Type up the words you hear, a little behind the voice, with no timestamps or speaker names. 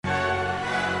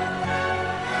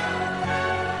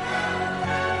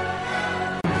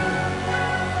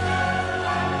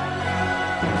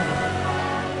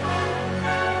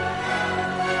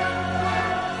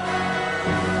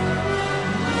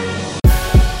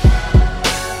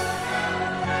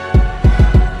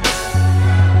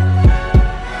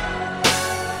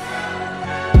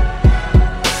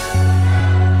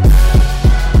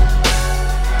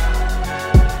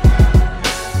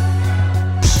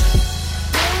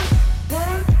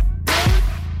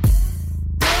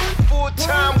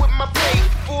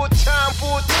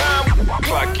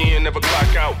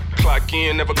Clock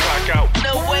in, never clock out.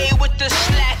 No way with the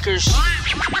slackers.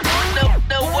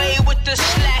 No way with the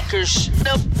slackers.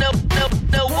 No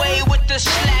way with the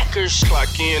slackers.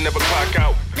 Clock in, never clock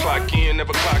out. Clock in,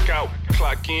 never clock out.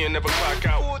 Clock in, never clock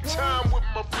out.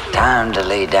 Time to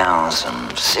lay down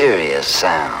some serious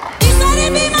sound.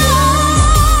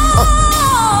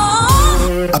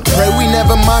 I pray we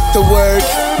never mock the word.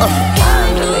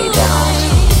 Time to lay down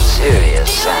some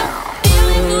serious sound.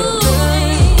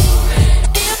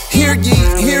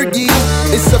 Hear ye,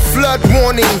 it's a flood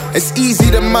warning. It's easy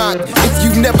to mock if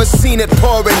you've never seen it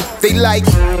pouring. They like,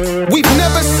 we've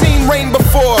never seen rain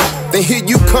before. Then here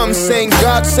you come saying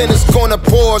God sent is gonna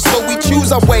pour. So we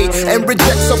choose our way and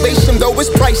reject salvation, though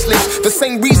it's priceless. The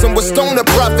same reason was stoned a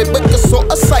prophet, but the saw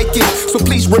a psychic. So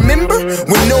please remember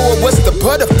when Noah was the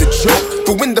butt of the joke.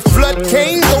 But when the flood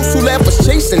came, those who laughed was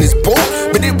chasing his boat.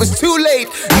 But it was too late,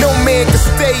 no man could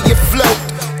stay afloat.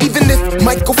 Even if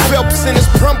Michael Phelps and his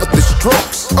prom with the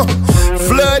strokes.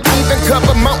 Flood even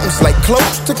cover mountains like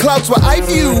cloaks. To clouds where I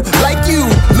view, like you,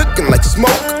 looking like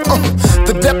smoke.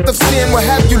 The depth of sin will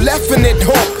have you laughing at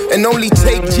hope. And only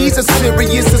take Jesus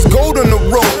serious as gold on the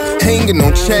rope. Hanging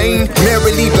on chain,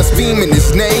 merrily blaspheming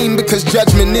his name. Because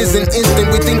judgment isn't instant,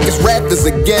 we think his wrath is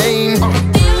a game.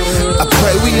 I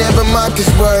pray we never mock his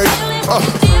word. I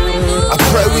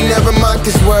pray we never mock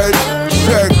his word.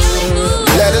 Church,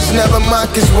 let us never mock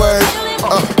his word.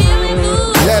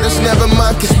 Let us never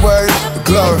mock his word.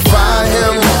 Glorify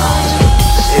him.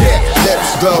 Yeah, let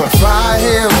us glorify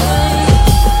him.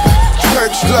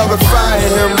 Church, glorify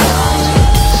him.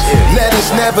 Let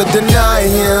us never deny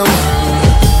him.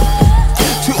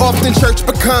 Too often church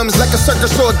becomes like a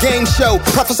circus or a game show.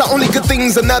 Prophesy only good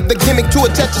things, another gimmick to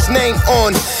attach his name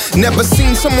on. Never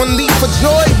seen someone leap for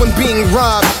joy when being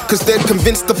robbed, cause they're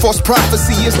convinced the false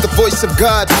prophecy is the voice of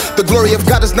God. The glory of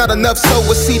God is not enough, so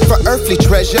a seed for earthly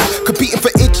treasure. Competing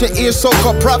for itching ears,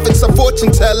 so-called prophets are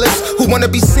fortune tellers who wanna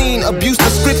be seen, abuse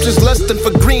the scriptures, lusting for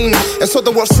green. And so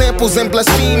the world samples and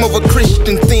blaspheme over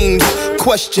Christian themes.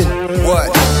 Question,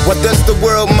 what does the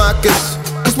world mock us?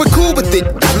 Cause we're cool with it,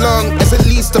 as long as it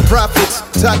leads to profits.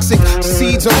 Toxic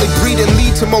seeds only breed and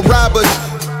lead to more robbers.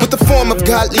 With the form of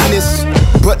godliness,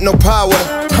 but no power.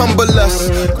 Humble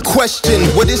us, question,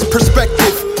 what is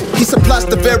perspective? He supplies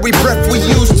the very breath we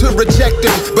use to reject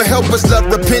him. But help us love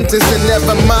repentance and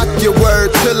never mock your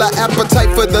word, till our appetite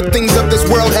for the things of this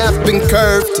world have been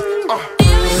curved.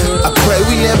 I pray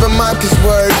we never mock his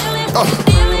word.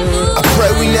 I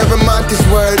pray we never mock his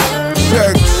word.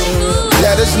 Church,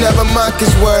 let us never mock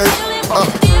his word.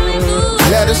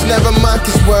 Let us never mock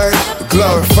his word.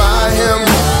 Glorify him.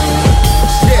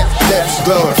 Yeah, let us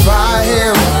glorify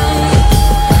him.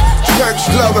 Church,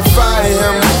 glorify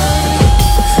him.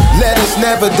 Let us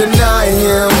never deny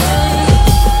him.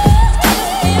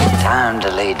 Time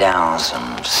to lay down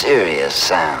some serious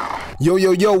sound.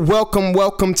 Yo,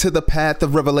 welcome to the Path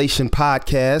of Revelation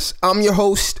podcast. I'm your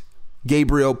host,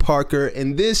 Gabriel Parker,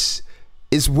 and this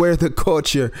is where the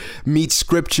culture meets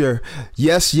scripture.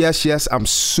 Yes, I'm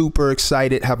super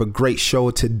excited. Have a great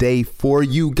show today for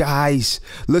you guys.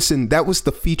 Listen, that was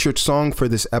the featured song for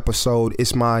this episode.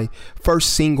 It's my first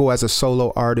single as a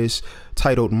solo artist,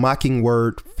 titled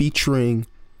Mockingbird, featuring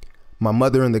my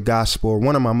mother in the gospel, or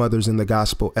one of my mothers in the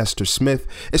gospel, Esther Smith.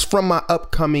 It's from my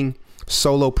upcoming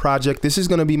solo project. This is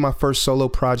going to be my first solo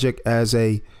project as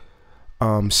a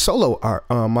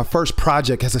my first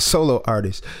project as a solo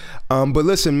artist. But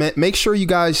listen, man, make sure you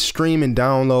guys stream and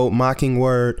download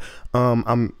Mockingbird.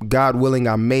 I'm God willing,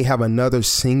 I may have another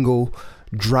single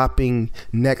dropping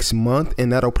next month,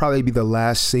 and that'll probably be the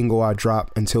last single I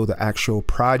drop until the actual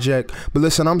project. But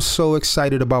listen, I'm so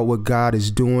excited about what God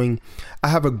is doing. I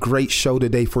have a great show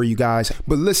today for you guys.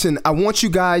 But listen, I want you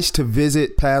guys to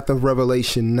visit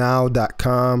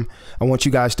pathofrevelationnow.com. I want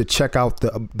you guys to check out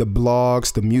the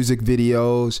blogs, the music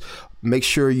videos. Make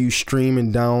sure you stream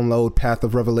and download Path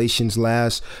of Revelation's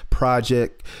last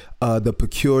project, The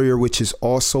Peculiar, which is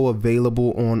also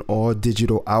available on all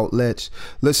digital outlets.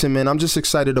 Listen, man, I'm just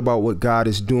excited about what God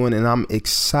is doing, and I'm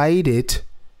excited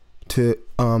to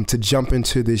jump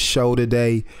into this show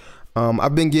today.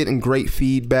 I've been getting great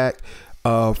feedback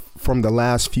from the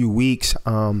last few weeks.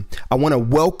 I want to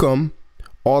welcome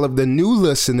all of the new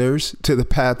listeners to the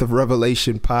Path of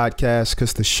Revelation podcast,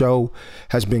 because the show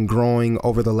has been growing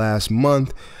over the last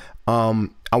month. I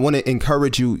want to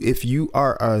encourage you, if you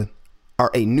are a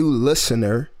new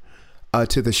listener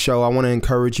to the show, I want to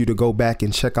encourage you to go back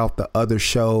and check out the other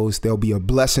shows. They'll be a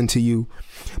blessing to you.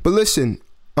 But listen,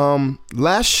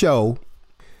 last show,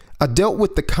 I dealt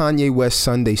with the Kanye West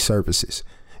Sunday services.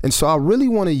 And so I really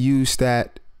want to use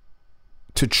that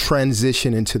to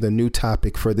transition into the new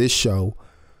topic for this show,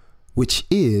 which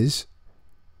is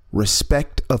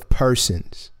respect of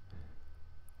persons.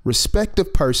 Respect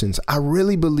of persons. I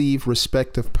really believe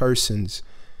respect of persons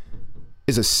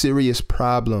is a serious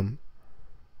problem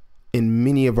in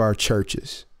many of our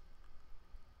churches.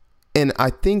 And I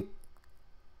think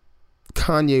this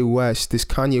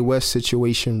Kanye West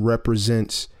situation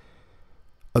represents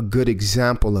a good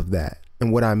example of that.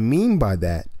 And what I mean by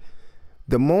that,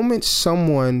 the moment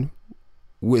someone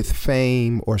with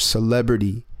fame or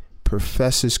celebrity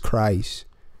professes Christ,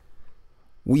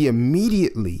 we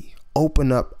immediately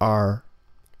open up our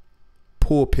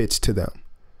pulpits to them.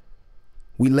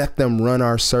 We let them run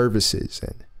our services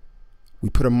and we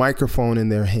put a microphone in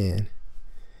their hand.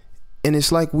 And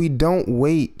it's like we don't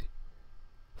wait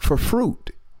for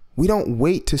fruit. We don't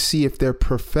wait to see if their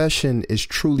profession is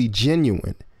truly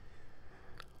genuine.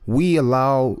 We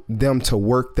allow them to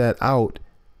work that out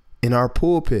in our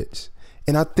pulpits.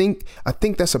 And I think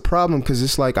that's a problem, because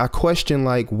it's like I question,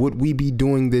 like, would we be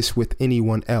doing this with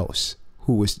anyone else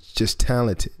who was just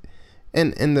talented?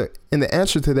 And the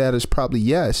answer to that is probably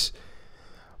yes.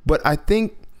 But I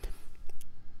think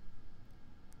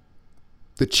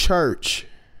the church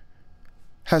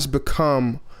has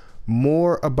become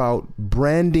more about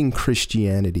branding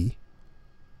Christianity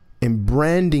and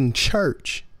branding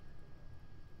church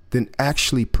than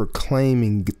actually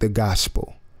proclaiming the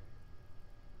gospel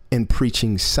and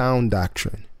preaching sound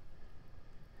doctrine.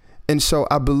 And so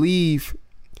I believe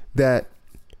that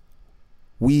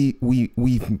we've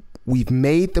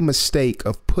made the mistake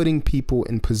of putting people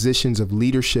in positions of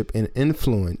leadership and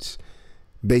influence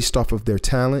based off of their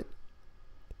talent,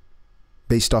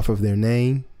 based off of their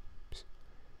name,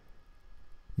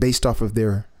 based off of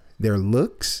their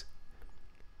looks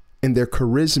and their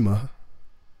charisma,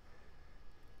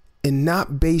 and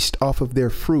not based off of their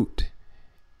fruit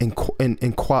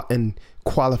and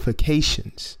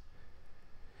qualifications.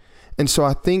 And so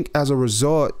I think as a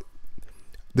result,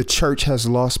 the church has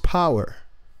lost power.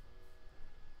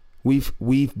 We've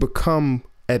become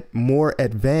more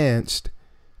advanced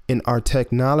in our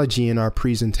technology and our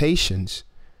presentations,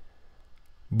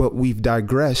 but we've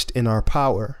digressed in our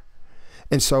power.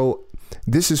 And so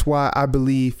this is why I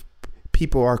believe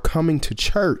people are coming to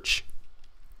church,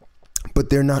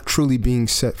 but they're not truly being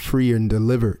set free and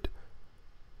delivered,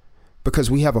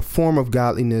 because we have a form of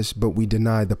godliness, but we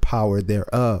deny the power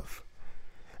thereof.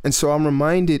 And so I'm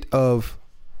reminded of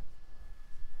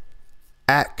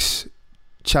Acts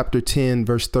chapter 10,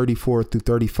 verse 34 through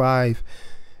 35.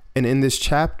 And in this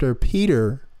chapter,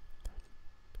 Peter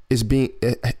is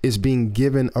being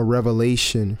given a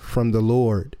revelation from the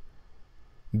Lord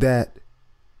that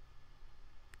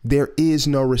there is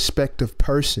no respect of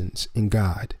persons in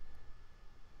God.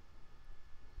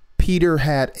 Peter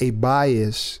had a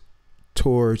bias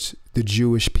towards the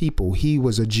Jewish people. He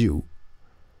was a Jew.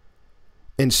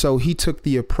 And so he took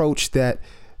the approach that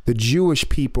the Jewish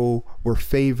people were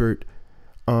favored,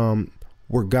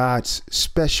 were God's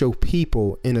special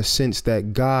people, in a sense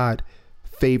that God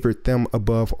favored them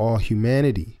above all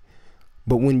humanity.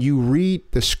 But when you read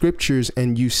the scriptures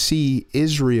and you see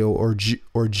Israel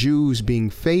or Jews being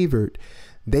favored,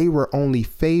 they were only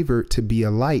favored to be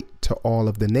a light to all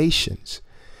of the nations.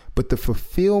 But the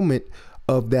fulfillment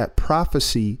of that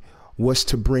prophecy was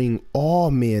to bring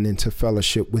all men into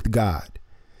fellowship with God.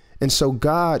 And so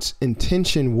God's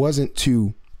intention wasn't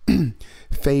to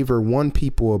favor one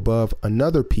people above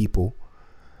another people,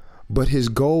 but his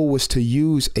goal was to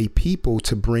use a people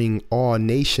to bring all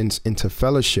nations into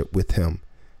fellowship with him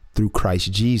through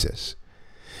Christ Jesus.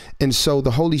 And so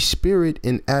the Holy Spirit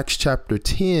in Acts chapter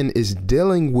 10 is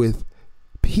dealing with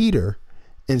Peter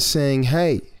and saying,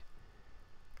 hey,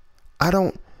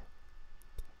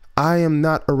 I am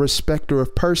not a respecter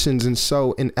of persons. And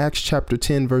so in Acts chapter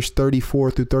 10, verse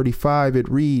 34 through 35, it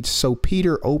reads, so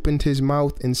Peter opened his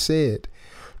mouth and said,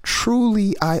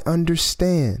 truly I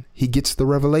understand. He gets the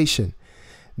revelation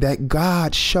that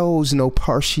God shows no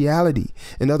partiality.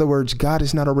 In other words, God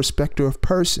is not a respecter of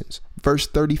persons. Verse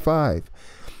 35,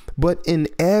 but in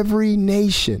every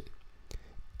nation,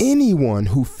 anyone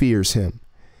who fears him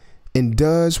and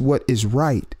does what is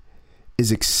right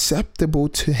is acceptable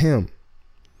to him.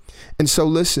 And so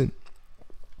listen,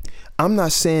 I'm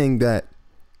not saying that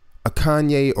a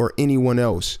Kanye or anyone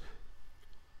else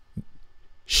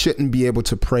shouldn't be able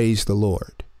to praise the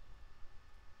Lord.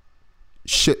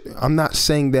 I'm not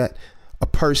saying that a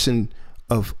person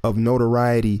of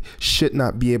notoriety should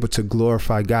not be able to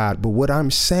glorify God. But what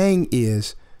I'm saying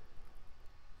is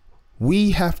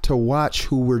we have to watch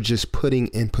who we're just putting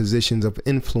in positions of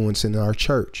influence in our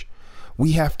church.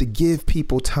 We have to give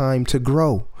people time to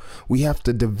grow. We have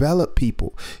to develop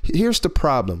people. Here's the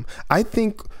problem. I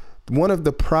think one of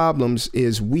the problems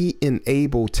is we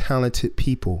enable talented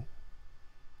people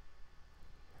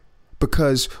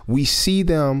because we see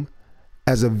them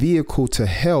as a vehicle to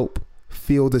help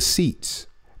fill the seats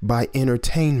by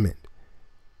entertainment.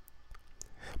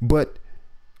 But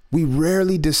we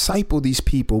rarely disciple these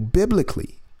people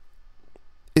biblically.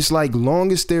 It's like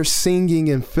long as they're singing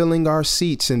and filling our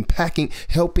seats and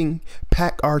helping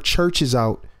pack our churches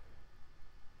out,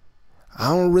 I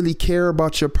don't really care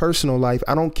about your personal life.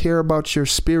 I don't care about your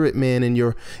spirit, man, and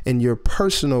your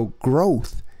personal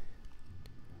growth.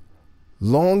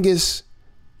 Long as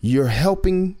you're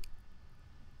helping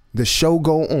the show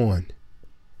go on.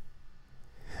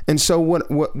 And so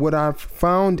what I've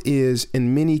found is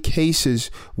in many cases,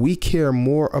 we care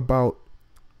more about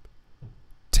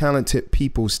talented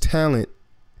people's talent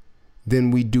than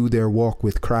we do their walk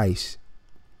with Christ.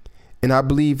 And I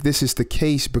believe this is the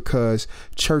case because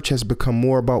church has become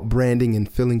more about branding and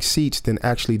filling seats than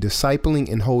actually discipling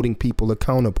and holding people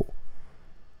accountable.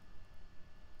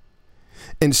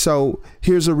 And so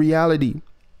here's a reality.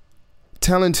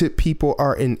 Talented people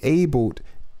are enabled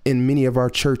in many of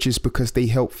our churches because they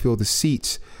help fill the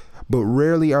seats, but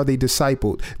rarely are they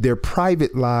discipled. Their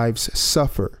private lives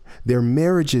suffer. Their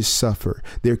marriages suffer.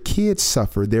 Their kids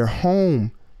suffer. Their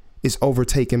home is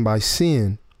overtaken by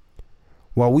sin.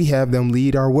 While we have them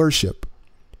lead our worship,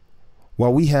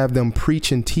 while we have them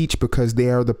preach and teach because they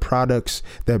are the products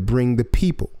that bring the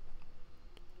people.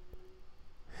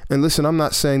 And listen, I'm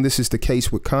not saying this is the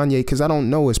case with Kanye because I don't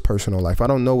know his personal life. I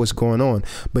don't know what's going on.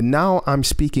 But now I'm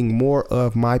speaking more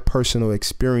of my personal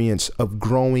experience of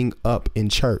growing up in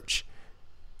church.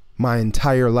 My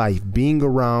entire life, being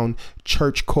around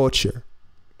church culture,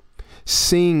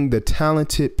 seeing the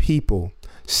talented people,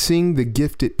 seeing the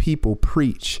gifted people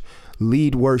preach,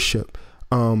 lead worship,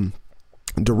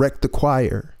 direct the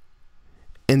choir,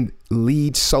 and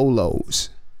lead solos.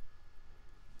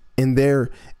 In their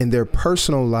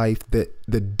personal life, that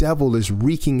the devil is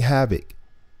wreaking havoc,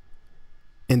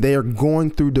 and they are going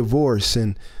through divorce,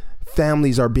 and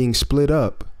families are being split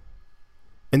up.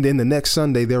 And then the next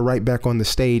Sunday, they're right back on the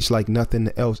stage like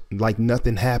nothing else, like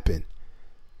nothing happened.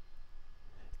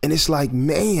 And it's like,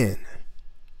 man,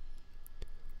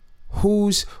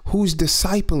 who's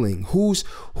discipling?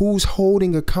 Who's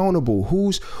holding accountable?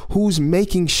 Who's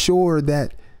making sure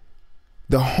that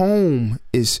the home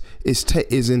is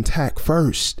intact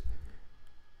first?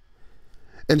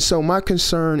 And so my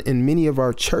concern in many of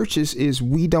our churches is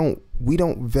we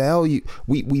value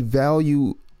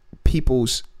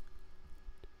people's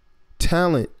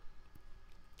talent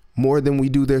more than we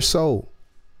do their soul.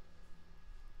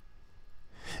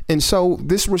 And so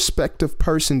this respect of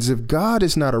persons, if God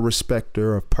is not a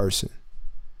respecter of person,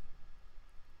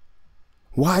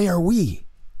 why are we?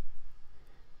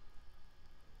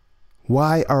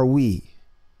 Why are we?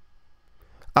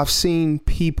 I've seen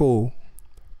people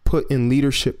put in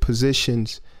leadership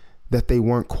positions that they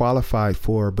weren't qualified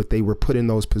for, but they were put in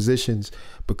those positions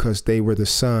because they were the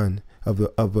son of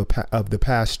the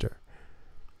pastor.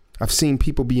 I've seen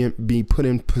people be put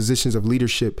in positions of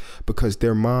leadership because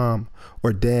their mom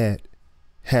or dad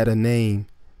had a name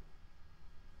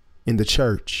in the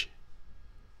church.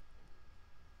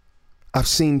 I've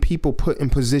seen people put in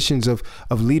positions of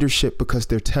leadership because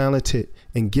they're talented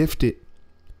and gifted,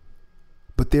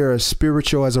 but they're as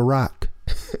spiritual as a rock.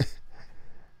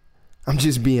 I'm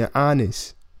just being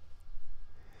honest.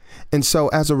 And so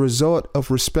as a result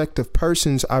of respect of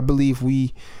persons, I believe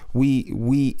we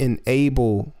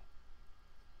enable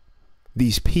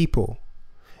these people.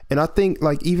 And I think,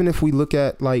 like, even if we look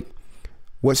at like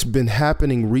what's been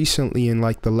happening recently in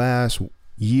like the last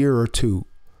year or two,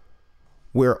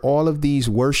 where all of these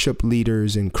worship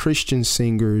leaders and Christian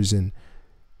singers and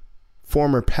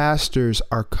former pastors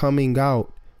are coming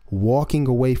out, walking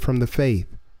away from the faith,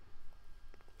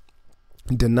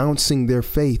 denouncing their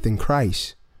faith in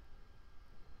Christ.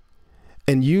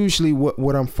 And usually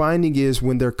what I'm finding is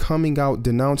when they're coming out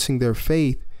denouncing their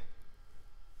faith,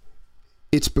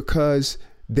 it's because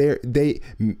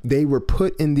they were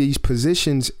put in these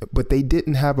positions, but they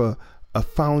didn't have a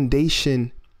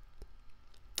foundation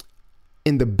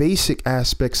in the basic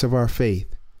aspects of our faith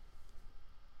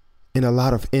in a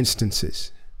lot of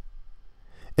instances.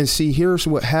 And see, here's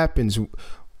what happens.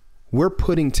 We're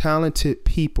putting talented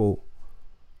people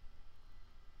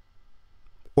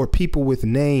or people with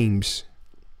names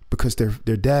because their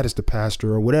dad is the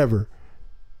pastor or whatever,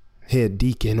 head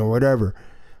deacon or whatever.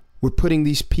 We're putting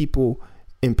these people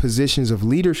in positions of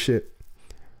leadership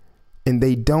and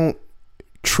they don't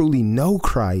truly know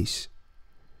Christ.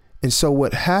 And so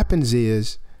what happens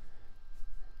is,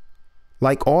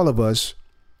 like all of us,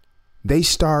 they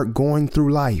start going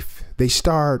through life. They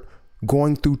start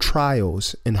going through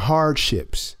trials and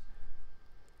hardships.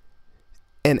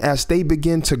 And as they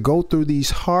begin to go through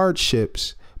these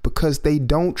hardships, because they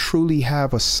don't truly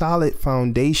have a solid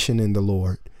foundation in the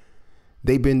Lord,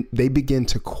 they begin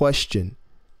to question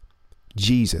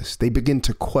Jesus. They begin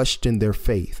to question their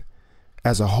faith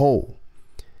as a whole.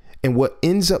 And what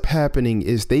ends up happening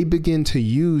is they begin to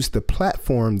use the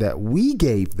platform that we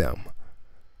gave them,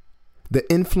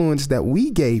 the influence that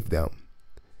we gave them,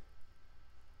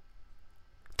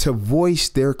 to voice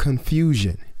their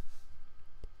confusion,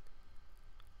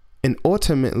 and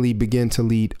ultimately begin to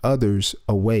lead others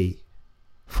away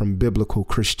from biblical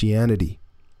Christianity.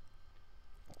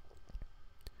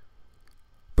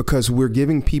 Because we're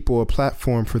giving people a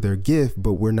platform for their gift,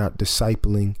 but we're not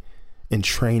discipling and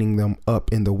training them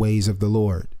up in the ways of the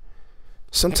Lord.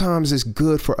 Sometimes it's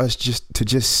good for us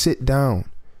to sit down.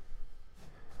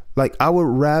 Like, I would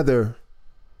rather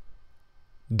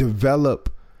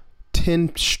develop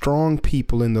 10 strong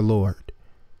people in the Lord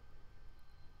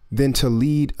than to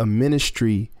lead a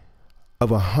ministry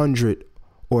of 100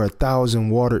 or 1,000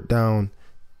 watered down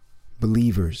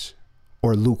believers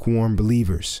or lukewarm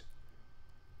believers.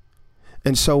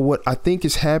 And so what I think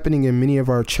is happening in many of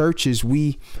our churches,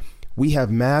 we have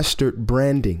mastered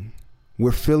branding.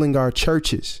 We're filling our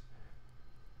churches,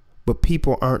 but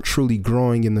people aren't truly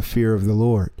growing in the fear of the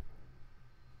Lord.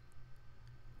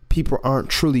 People aren't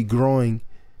truly growing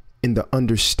in the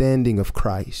understanding of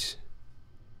Christ.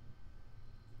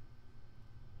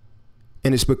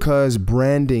 And it's because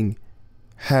branding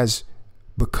has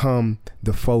become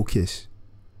the focus.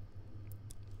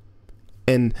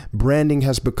 And branding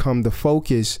has become the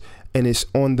focus, and it's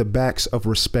on the backs of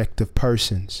respective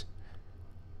persons.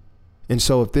 And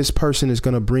so if this person is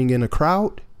going to bring in a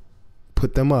crowd,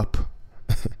 put them up.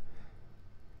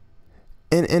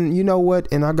 And you know what?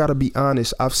 And I got to be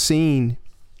honest, I've seen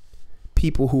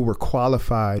people who were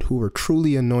qualified, who were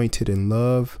truly anointed and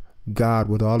love God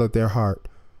with all of their heart,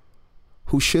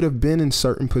 who should have been in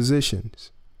certain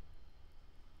positions.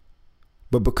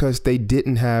 But because they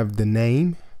didn't have the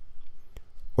name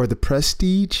or the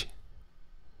prestige,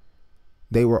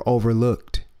 they were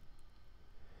overlooked.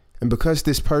 And because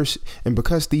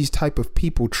these type of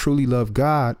people truly love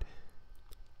God,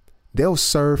 they'll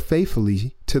serve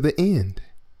faithfully to the end,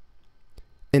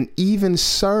 and even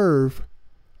serve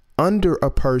under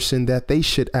a person that they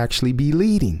should actually be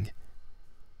leading.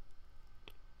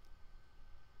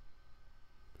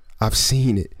 I've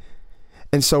seen it.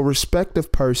 And so respect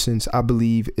of persons, I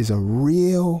believe, is a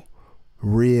real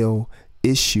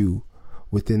issue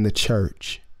within the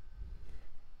church.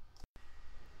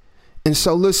 And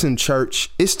so listen, church,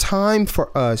 it's time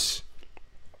for us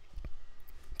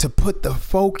to put the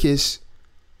focus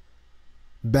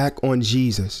back on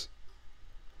Jesus.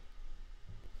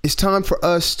 It's time for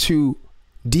us to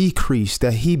decrease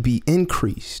that he be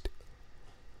increased.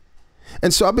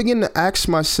 And so I begin to ask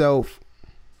myself,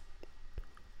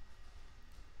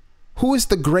 who is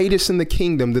the greatest in the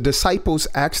kingdom? The disciples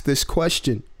asked this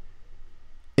question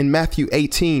in Matthew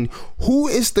 18. Who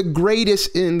is the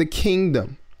greatest in the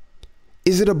kingdom?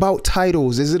 Is it about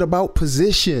titles? Is it about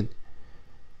position?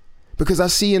 Because I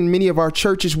see in many of our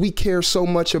churches, we care so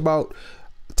much about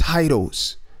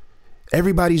titles.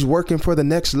 Everybody's working for the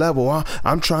next level.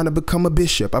 I'm trying to become a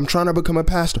bishop. I'm trying to become a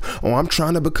pastor. Or I'm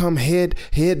trying to become head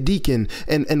deacon.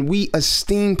 And we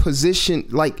esteem position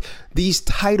like these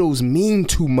titles mean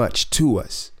too much to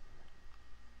us.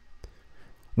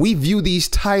 We view these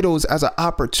titles as an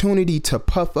opportunity to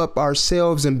puff up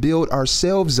ourselves and build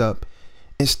ourselves up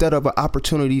instead of an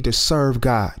opportunity to serve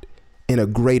God in a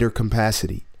greater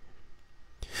capacity.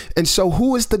 And so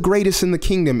who is the greatest in the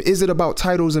kingdom? Is it about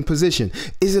titles and position?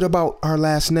 Is it about our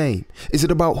last name? Is it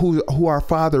about who our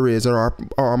father is or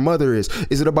our mother is?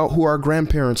 Is it about who our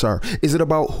grandparents are? Is it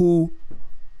about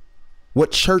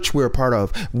what church we're a part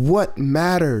of? What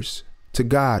matters to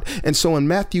God? And so in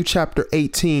Matthew chapter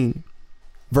 18,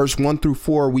 verse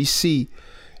 1-4, we see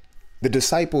the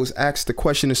disciples asked the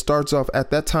question. It starts off,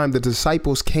 at that time, the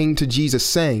disciples came to Jesus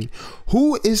saying,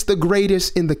 who is the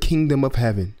greatest in the kingdom of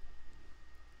heaven?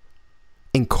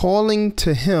 And calling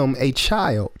to him a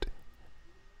child.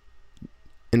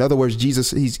 In other words,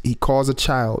 Jesus, he calls a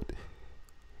child.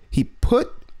 He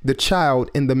put the child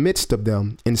in the midst of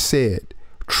them and said,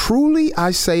 truly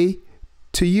I say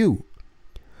to you,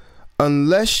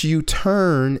 unless you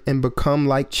turn and become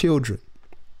like children,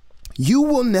 you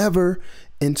will never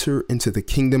enter into the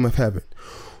kingdom of heaven.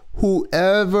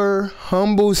 Whoever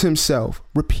humbles himself,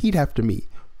 repeat after me,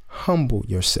 humble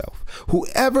yourself.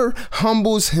 Whoever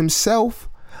humbles himself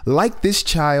like this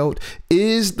child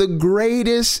is the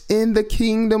greatest in the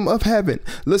kingdom of heaven.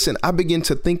 Listen, I begin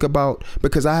to think about,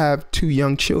 because I have 2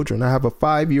 young children. I have a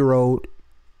 5-year-old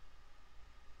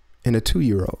and a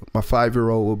 2-year-old. My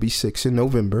 5-year-old will be 6 in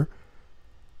November.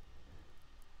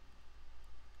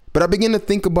 But I begin to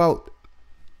think about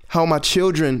how my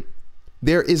children,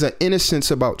 there is an innocence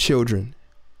about children.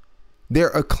 They're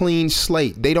a clean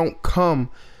slate. They don't come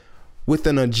with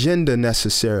an agenda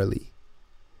necessarily.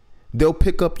 They'll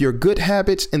pick up your good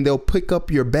habits and they'll pick up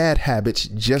your bad habits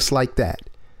just like that.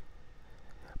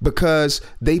 Because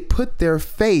they put their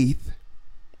faith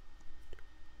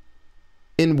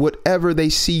in whatever they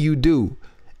see you do.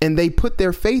 And they put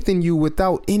their faith in you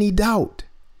without any doubt,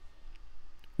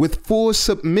 with full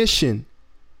submission.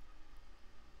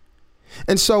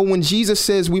 And so when Jesus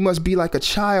says we must be like a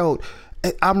child,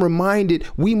 I'm reminded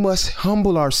we must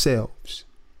humble ourselves.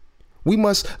 We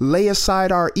must lay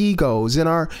aside our egos and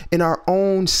our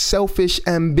own selfish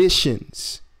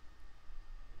ambitions.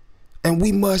 And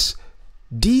we must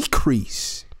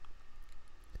decrease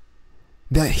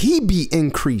that he be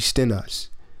increased in us.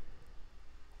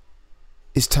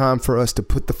 It's time for us to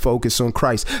put the focus on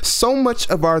Christ. So much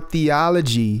of our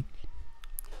theology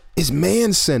is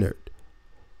man-centered.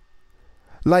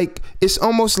 Like, it's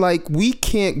almost like we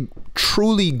can't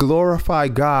truly glorify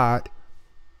God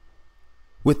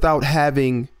without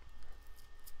having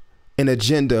an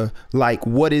agenda like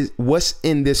what's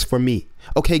in this for me.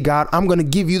 Okay, God, I'm going to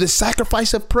give you the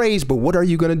sacrifice of praise, but what are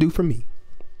you going to do for me?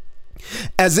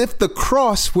 As if the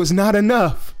cross was not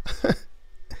enough.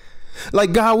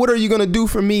 Like, God, what are you going to do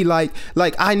for me? Like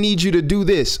I need you to do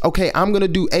this. Okay, I'm going to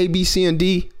do A, B, C, and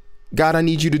D. God, I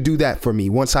need you to do that for me.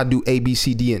 Once I do A, B,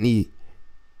 C, D, and E.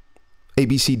 A,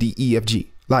 B, C, D, E, F,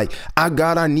 G. Like,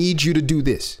 God, I need you to do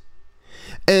this.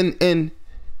 And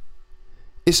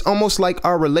it's almost like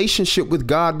our relationship with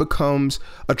God becomes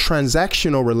a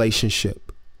transactional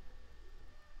relationship,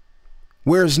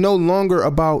 where it's no longer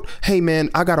about, hey man,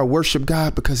 I got to worship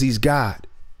God because he's God.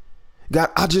 God,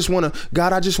 I just want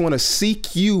to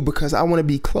seek you because I want to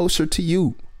be closer to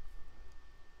you.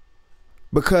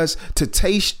 Because to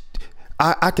taste,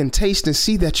 I can taste and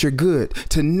see that you're good,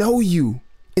 to know you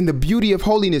in the beauty of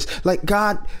holiness. Like,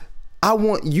 God, I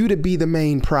want you to be the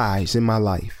main prize in my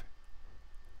life.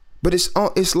 But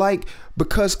it's like,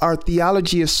 because our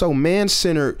theology is so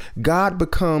man-centered, God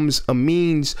becomes a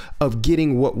means of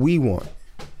getting what we want.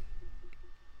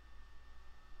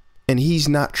 And he's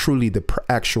not truly the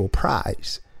actual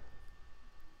prize.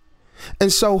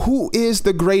 And so who is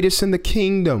the greatest in the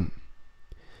kingdom?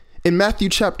 In Matthew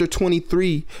chapter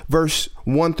 23, verse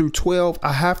 1 through 12,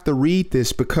 I have to read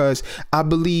this because I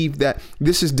believe that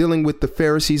this is dealing with the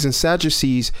Pharisees and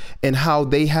Sadducees and how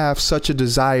they have such a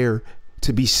desire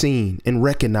to be seen and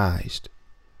recognized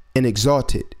and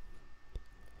exalted.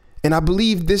 And I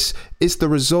believe this is the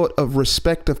result of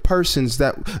respect of persons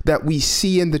that we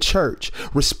see in the church.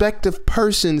 Respect of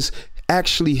persons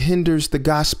actually hinders the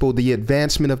gospel, the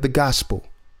advancement of the gospel.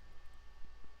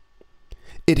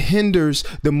 It hinders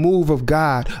the move of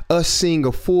God, us seeing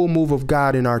a full move of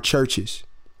God in our churches.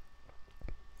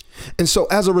 And so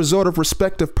as a result of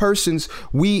respect of persons,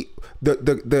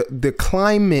 the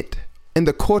climate and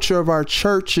the culture of our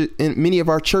church, in many of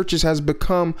our churches, has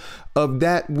become of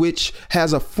that which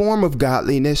has a form of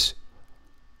godliness,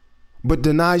 but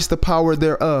denies the power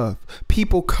thereof.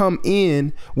 People come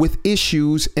in with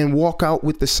issues and walk out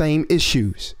with the same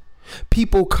issues.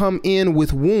 People come in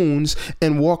with wounds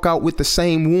and walk out with the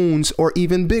same wounds or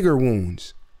even bigger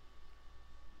wounds.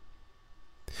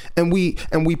 And we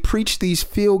preach these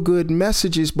feel-good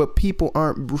messages, but people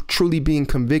aren't truly being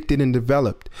convicted and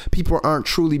developed. People aren't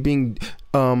truly being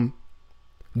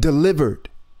delivered.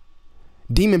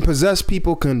 Demon-possessed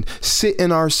people can sit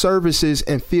in our services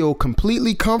and feel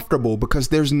completely comfortable because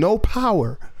there's no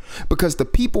power, because the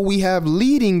people we have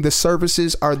leading the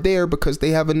services are there because they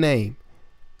have a name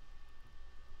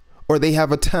or they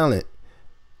have a talent,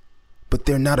 but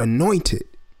they're not anointed.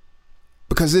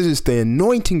 Because it is the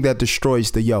anointing that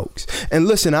destroys the yokes. And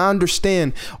listen, I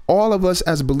understand all of us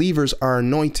as believers are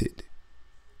anointed.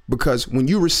 Because when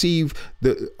you receive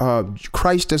the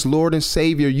Christ as Lord and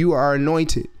Savior, you are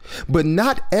anointed. But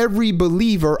not every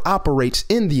believer operates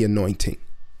in the anointing.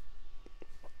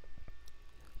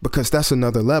 Because that's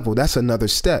another level. That's another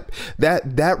step.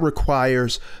 That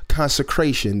requires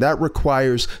consecration. That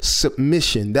requires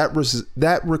submission.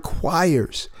 That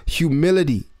requires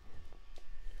humility.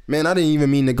 Man, I didn't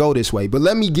even mean to go this way, but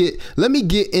let me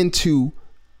get into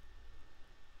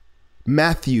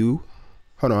Matthew.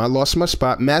 Hold on, I lost my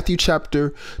spot. Matthew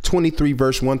chapter 23,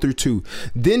 verse 1 through 2.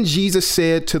 Then Jesus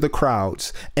said to the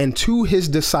crowds and to his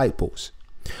disciples,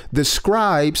 The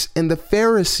scribes and the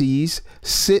Pharisees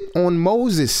sit on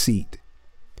Moses' seat,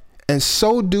 and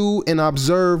so do and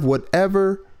observe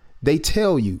whatever they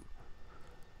tell you,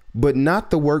 but not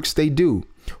the works they do.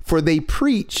 For they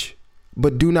preach,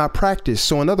 but do not practice.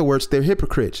 So in other words, they're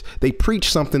hypocrites. They preach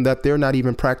something that they're not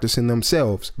even practicing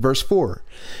themselves. Verse 4,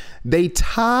 they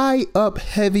tie up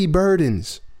heavy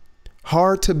burdens,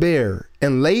 hard to bear,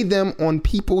 and lay them on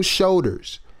people's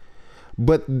shoulders,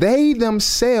 but they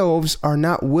themselves are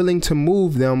not willing to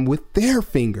move them with their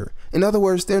finger. In other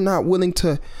words, they're not willing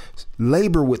to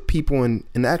labor with people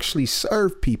and actually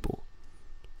serve people.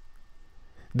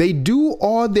 They do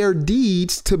all their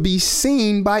deeds to be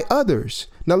seen by others.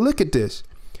 Now look at this.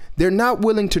 They're not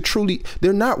willing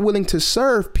to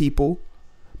serve people,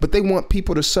 but they want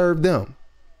people to serve them.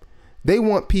 They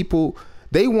want people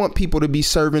to be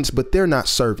servants, but they're not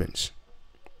servants.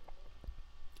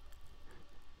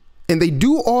 And they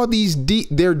do all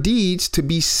their deeds to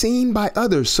be seen by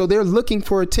others. So they're looking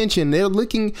for attention. They're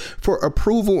looking for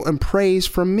approval and praise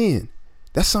from men.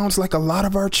 That sounds like a lot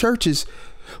of our churches.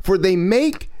 For they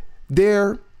make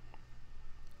their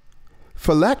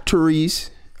phylacteries,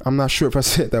 I'm not sure if I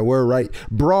said that word right,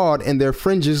 broad, and their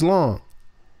fringes long.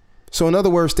 So in other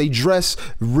words, they dress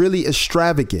really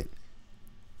extravagant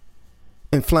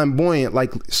and flamboyant,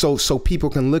 like so people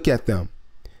can look at them.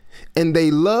 And they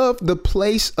love the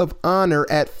place of honor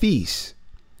at feasts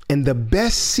and the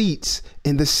best seats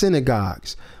in the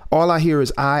synagogues. All I hear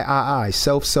is I,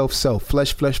 self,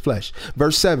 flesh.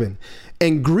 Verse 7,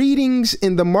 and greetings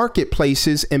in the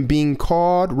marketplaces and being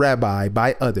called rabbi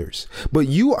by others. But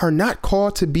you are not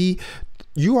to be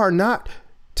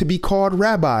called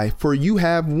rabbi, for you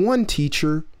have one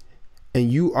teacher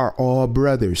and you are all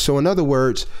brothers. So in other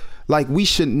words, like, we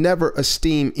should never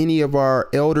esteem any of our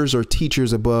elders or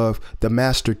teachers above the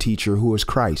master teacher, who is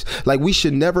Christ. Like, we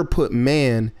should never put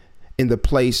man in the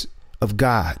place of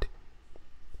God.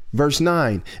 Verse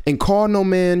 9, and call no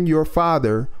man your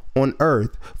father on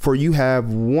earth, for you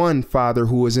have one Father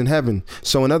who is in heaven.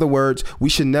 So in other words, we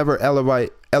should never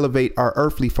elevate our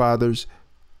earthly fathers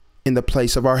in the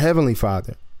place of our heavenly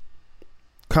Father.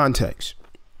 Context.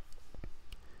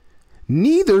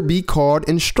 Neither be called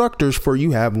instructors, for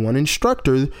you have one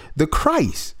instructor, the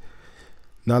Christ.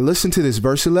 Now listen to this,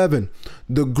 verse 11.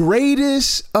 The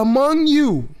greatest among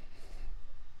you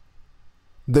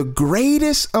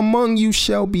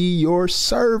shall be your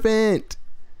servant.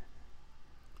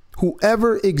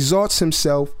 Whoever exalts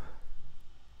himself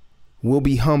will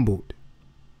be humbled,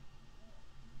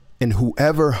 and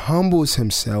whoever humbles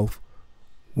himself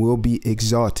will be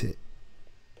exalted.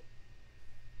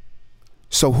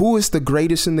 So who is the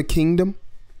greatest in the kingdom?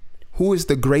 Who is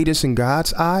the greatest in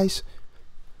God's eyes?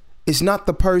 It's not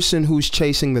the person who's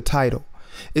chasing the title.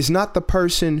 It's not the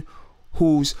person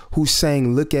who's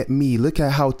saying, look at me, look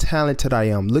at how talented I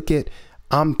am.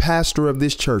 I'm pastor of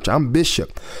this church. I'm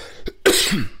bishop.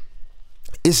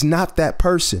 It's not that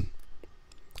person.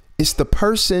 It's the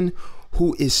person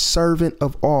who is servant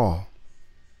of all.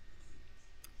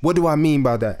 What do I mean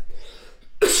by that?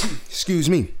 Excuse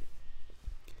me.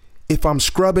 If I'm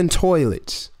scrubbing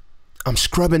toilets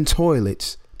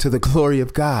to the glory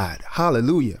of God.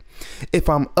 Hallelujah. If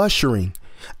I'm ushering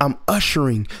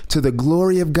to the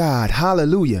glory of God.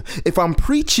 Hallelujah. If I'm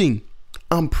preaching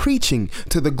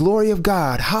to the glory of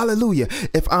God. Hallelujah.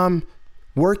 If I'm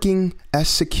working as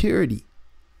security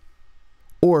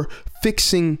or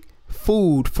fixing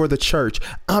food for the church,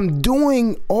 I'm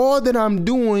doing all that I'm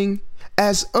doing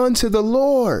as unto the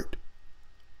Lord.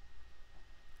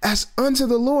 As unto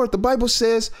the Lord. The Bible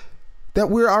says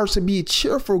that we are to be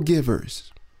cheerful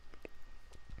givers.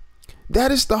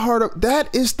 That is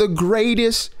the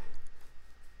greatest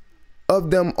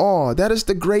of them all. That is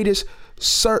the greatest.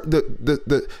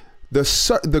 The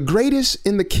greatest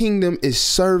in the kingdom is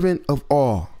servant of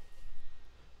all.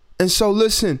 And so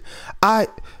listen, I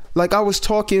was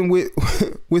talking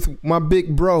with my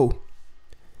big bro,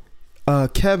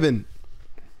 Kevin,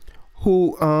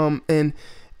 who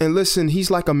and listen,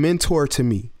 he's like a mentor to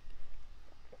me,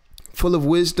 full of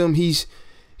wisdom. He's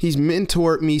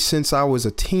mentored me since I was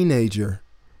a teenager,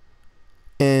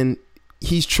 and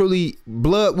he's truly,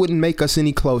 blood wouldn't make us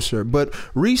any closer. But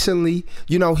recently,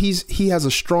 he has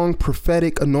a strong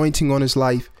prophetic anointing on his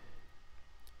life,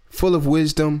 full of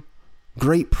wisdom,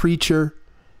 great preacher.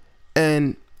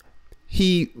 And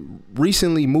he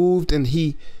recently moved and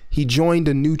he joined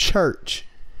a new church.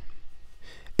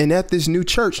 And at this new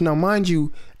church, now mind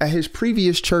you, at his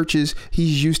previous churches,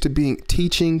 he's used to being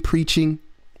teaching, preaching,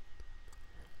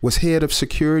 was head of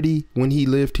security when he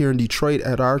lived here in Detroit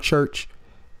at our church,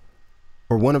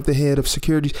 or one of the head of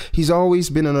security. He's always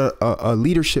been in a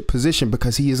leadership position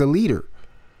because he is a leader.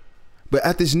 But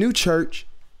at this new church,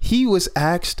 he was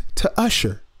asked to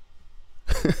usher.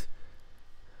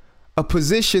 A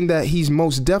position that he's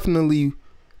most definitely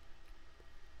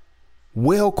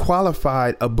well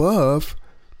qualified above.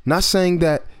 Not saying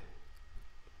that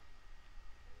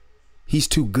he's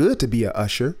too good to be an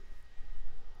usher,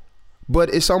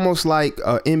 but it's almost like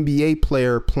an NBA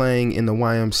player playing in the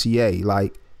YMCA.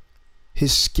 Like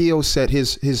his skill set,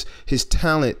 his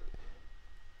talent,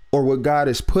 or what God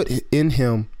has put in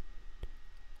him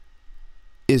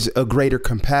is a greater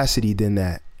capacity than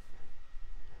that.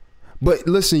 But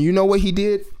listen, you know what he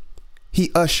did?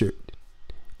 He ushered,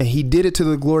 and he did it to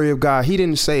the glory of God. He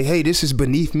didn't say, hey, this is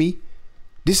beneath me.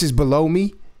 This is below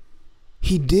me.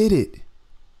 He did it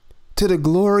to the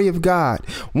glory of God.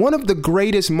 One of the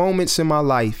greatest moments in my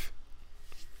life,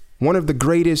 one of the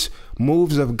greatest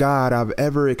moves of God I've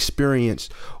ever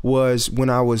experienced was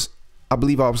when I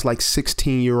believe I was like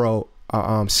 16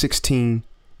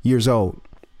 years old.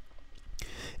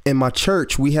 In my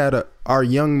church, we had our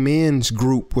young men's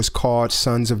group was called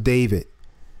Sons of David.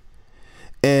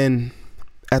 And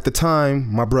at the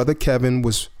time, my brother Kevin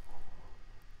was,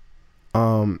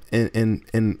 and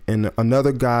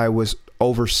another guy was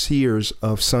overseers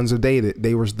of Sons of David.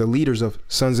 They were the leaders of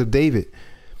Sons of David.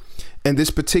 And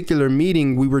this particular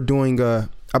meeting, we were doing I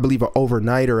believe an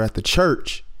overnighter at the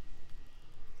church.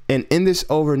 And in this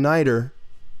overnighter,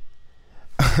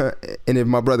 and if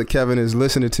my brother Kevin is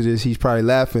listening to this, he's probably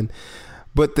laughing.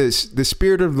 But the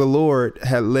Spirit of the Lord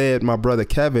had led my brother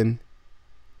Kevin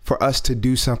for us to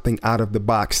do something out of the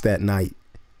box that night.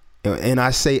 And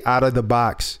I say out of the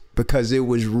box because it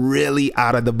was really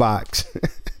out of the box.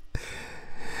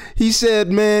 He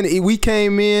said, man, we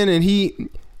came in and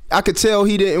I could tell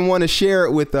he didn't want to share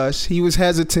it with us. He was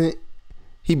hesitant.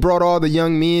 He brought all the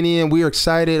young men in. We were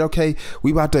excited. Okay,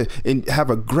 we about to have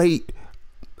a great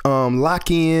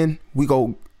lock in. We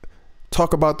go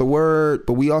talk about the word,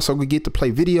 but we also could get to play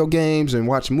video games and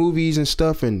watch movies and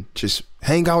stuff and just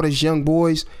hang out as young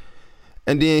boys.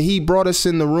 And then he brought us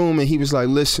in the room and he was like,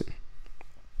 listen,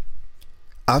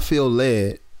 I feel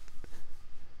led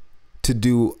to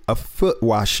do a foot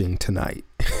washing tonight.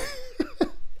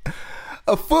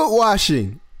 A foot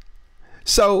washing.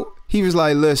 So he was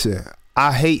like, listen,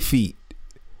 I hate feet.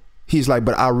 He's like,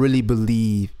 but I really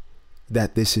believe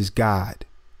that this is God.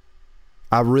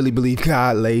 I really believe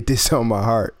God laid this on my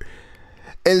heart.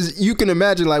 As you can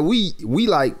imagine, like we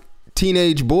like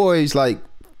teenage boys, like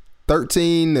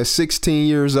 13 to 16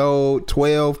 years old,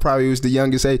 12 probably was the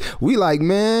youngest age. We like,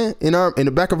 man, in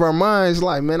the back of our minds,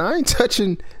 like, man, I ain't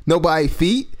touching nobody's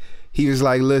feet. He was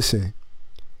like, listen.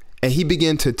 And he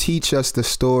began to teach us the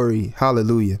story.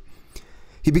 Hallelujah.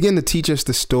 He began to teach us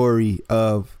the story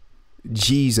of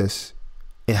Jesus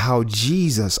and how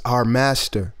Jesus, our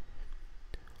master,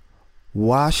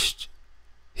 washed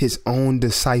his own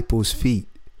disciples' feet.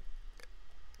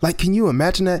 Like, can you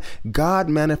imagine that? God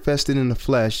manifested in the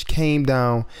flesh, came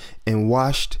down and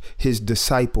washed his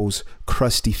disciples'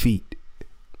 crusty feet,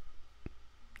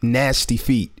 nasty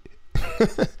feet.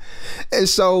 And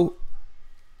so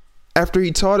after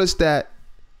he taught us that,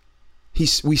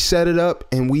 we set it up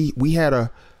and we had a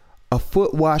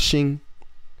foot washing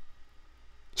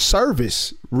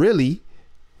service, really.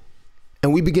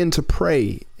 And we began to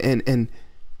pray and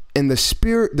the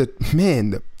Spirit,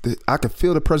 I could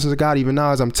feel the presence of God even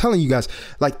now as I'm telling you guys,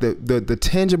 like the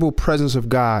tangible presence of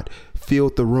God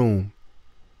filled the room.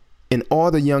 And all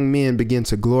the young men began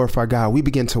to glorify God. We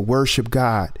began to worship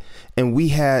God. And we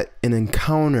had an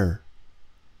encounter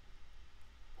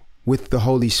with the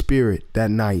Holy Spirit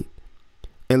that night.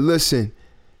 And listen,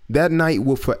 that night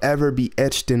will forever be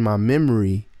etched in my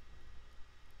memory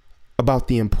about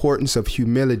the importance of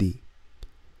humility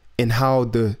and how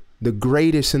the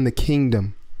greatest in the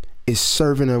kingdom is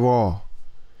servant of all,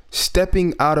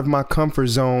 stepping out of my comfort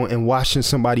zone and washing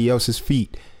somebody else's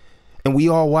feet. And we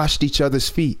all washed each other's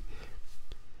feet.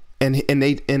 And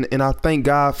I thank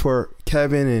God for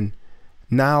Kevin and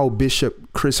now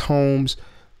Bishop Chris Holmes.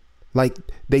 Like,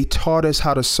 they taught us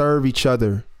how to serve each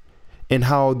other and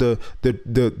how the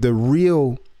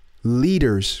real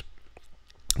leaders,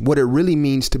 what it really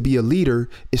means to be a leader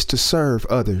is to serve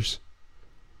others,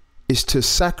 is to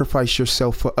sacrifice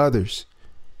yourself for others.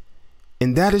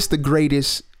 And that is the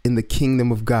greatest in the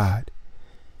kingdom of God.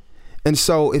 And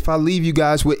so if I leave you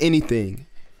guys with anything,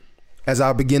 as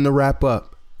I begin to wrap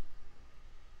up,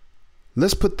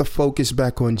 let's put the focus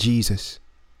back on Jesus.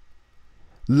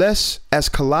 Let's, as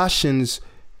Colossians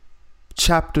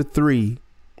chapter 3,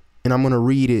 and I'm going to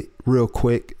read it real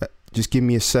quick. Just give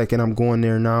me a second. I'm going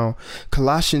there now.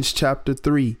 Colossians chapter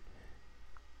 3,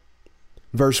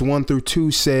 verse 1 through 2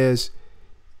 says,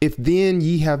 If then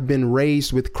ye have been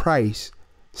raised with Christ,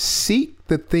 seek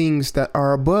the things that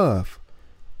are above,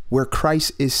 where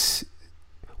Christ is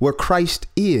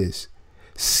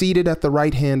seated at the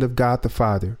right hand of God the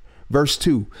Father. Verse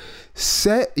 2,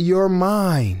 set your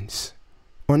minds,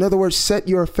 or in other words, set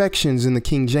your affections, in the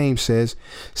King James says,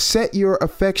 set your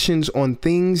affections on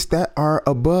things that are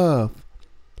above,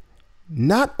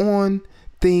 not on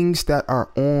things that are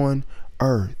on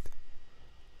earth.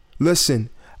 Listen,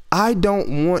 I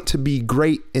don't want to be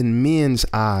great in men's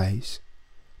eyes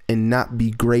and not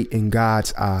be great in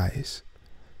God's eyes.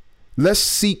 Let's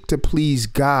seek to please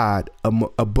God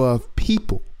above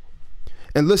people.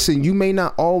 And listen, you may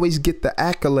not always get the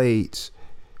accolades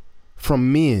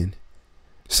from men.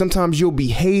 Sometimes you'll be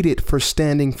hated for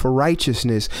standing for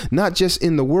righteousness, not just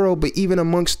in the world, but even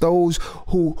amongst those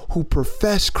who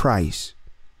profess Christ,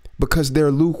 because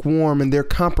they're lukewarm and they're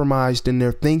compromised in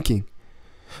their thinking.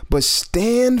 But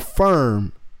stand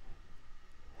firm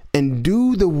and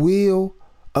do the will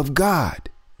of God.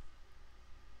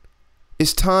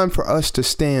 It's time for us to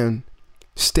stand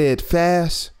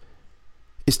steadfast.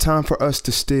 It's time for us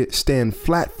to stand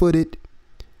flat-footed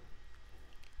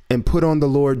and put on the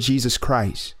Lord Jesus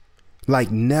Christ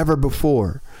like never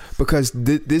before, because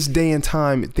this day and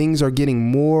time, things are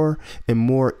getting more and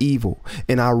more evil.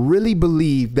 And I really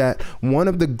believe that one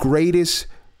of the greatest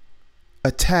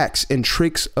attacks and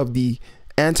tricks of the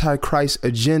Antichrist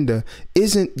agenda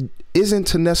isn't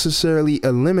to necessarily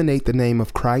eliminate the name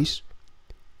of Christ,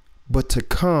 but to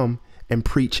come and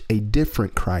preach a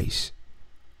different Christ,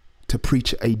 to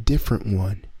preach a different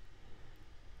one.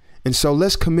 And so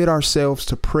let's commit ourselves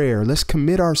to prayer. Let's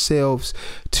commit ourselves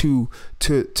to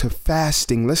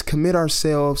fasting. Let's commit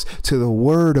ourselves to the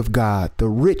word of God, the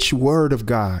rich word of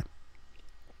God.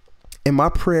 And my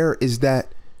prayer is that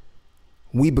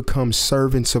we become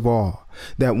servants of all,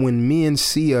 that when men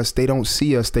see us, they don't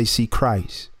see us, they see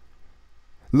Christ.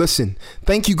 Listen,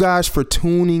 thank you guys for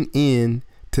tuning in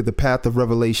to the Path of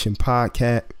Revelation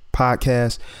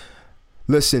podcast.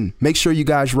 Listen, make sure you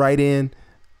guys write in.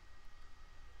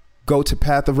 Go to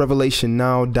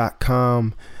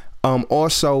pathofrevelationnow.com.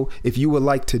 Also, if you would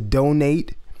like to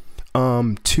donate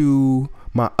to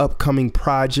my upcoming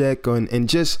project and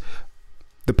just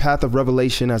the Path of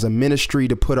Revelation as a ministry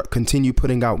to continue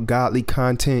putting out godly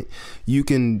content, you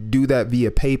can do that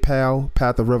via PayPal,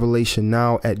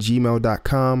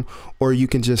 pathofrevelationnow@gmail.com, or you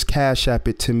can just Cash App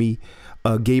it to me,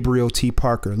 Gabriel T.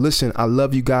 Parker. Listen, I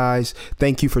love you guys.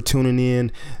 Thank you for tuning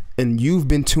in. And you've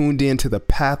been tuned in to the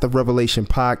Path of Revelation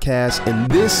podcast.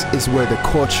 And this is where the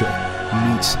culture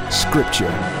meets scripture.